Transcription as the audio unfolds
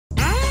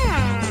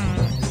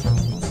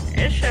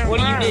What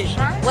do you do?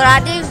 What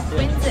I do?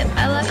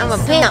 I'm a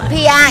pimp.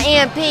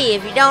 P-I-M-P.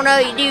 If you don't know,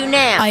 you do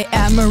now. I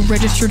am a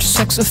registered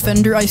sex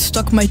offender. I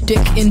stuck my dick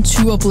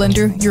into a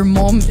blender. Your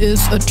mom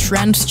is a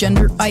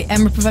transgender. I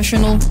am a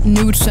professional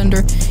nude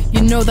sender.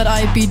 You know that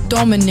I be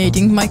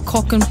dominating. My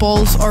cock and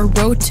balls are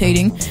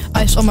rotating.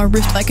 Ice on my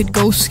wrist, I could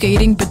go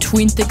skating.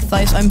 Between thick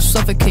thighs, I'm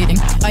suffocating.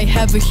 I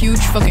have a huge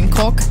fucking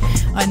cock.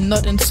 I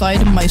nut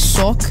inside my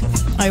sock.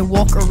 I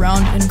walk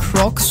around in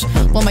Crocs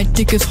while my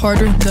dick is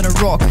harder than a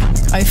rock.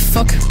 I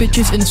fuck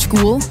bitches in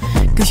school,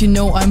 cause you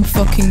know I'm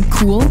fucking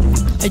cool.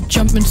 I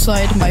jump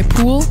inside my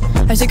pool.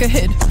 I take a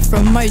hit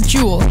from my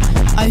jewel.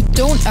 I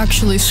don't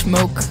actually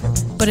smoke,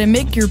 but I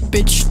make your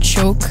bitch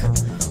choke.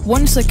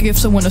 Once I give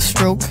someone a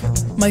stroke,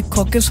 my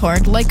cock is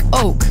hard like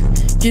oak.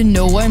 You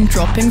know I'm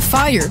dropping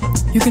fire.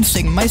 You can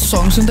sing my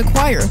songs in the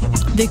choir.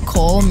 They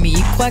call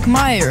me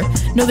Quagmire.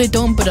 No they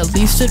don't, but at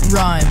least it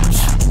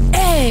rhymes.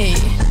 Hey!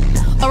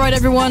 Alright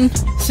everyone,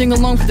 sing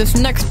along for this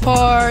next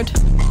part.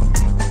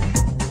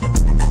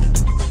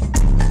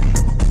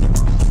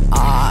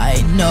 I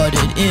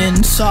nutted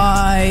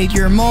inside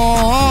your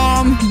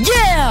mom.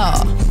 Yeah!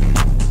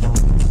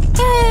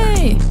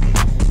 Hey!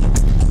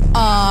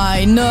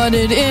 I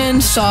nutted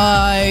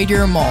inside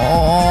your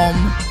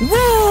mom.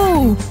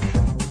 Woo!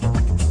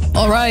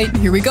 Alright,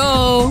 here we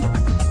go.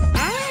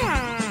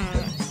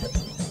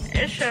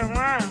 It's your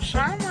mom,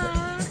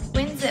 summer.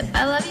 Winzip,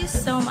 I love you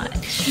so much.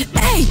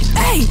 Hey,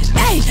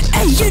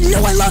 you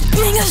know I love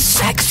being a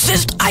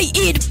sexist. I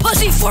eat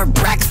pussy for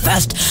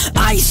breakfast.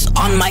 Ice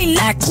on my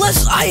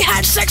necklace. I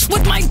had sex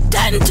with my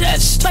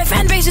dentist. My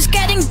fan base is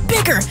getting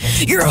bigger.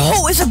 Your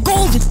hoe is a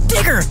gold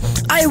digger.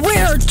 I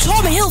wear a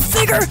Tommy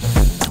Hilfiger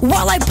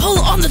while I pull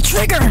on the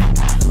trigger.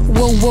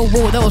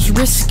 Whoa, that was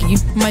risky.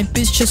 My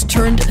bitch just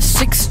turned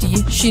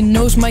 60. She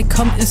knows my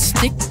cum is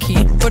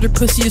sticky, but her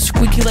pussy is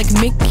squeaky like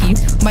Mickey.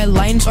 My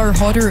lines are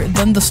hotter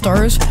than the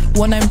stars.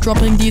 When I'm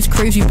dropping these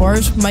crazy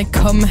bars, my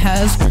cum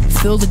has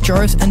filled the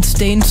jars and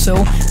stained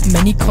so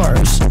many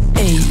cars.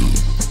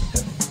 Ayy.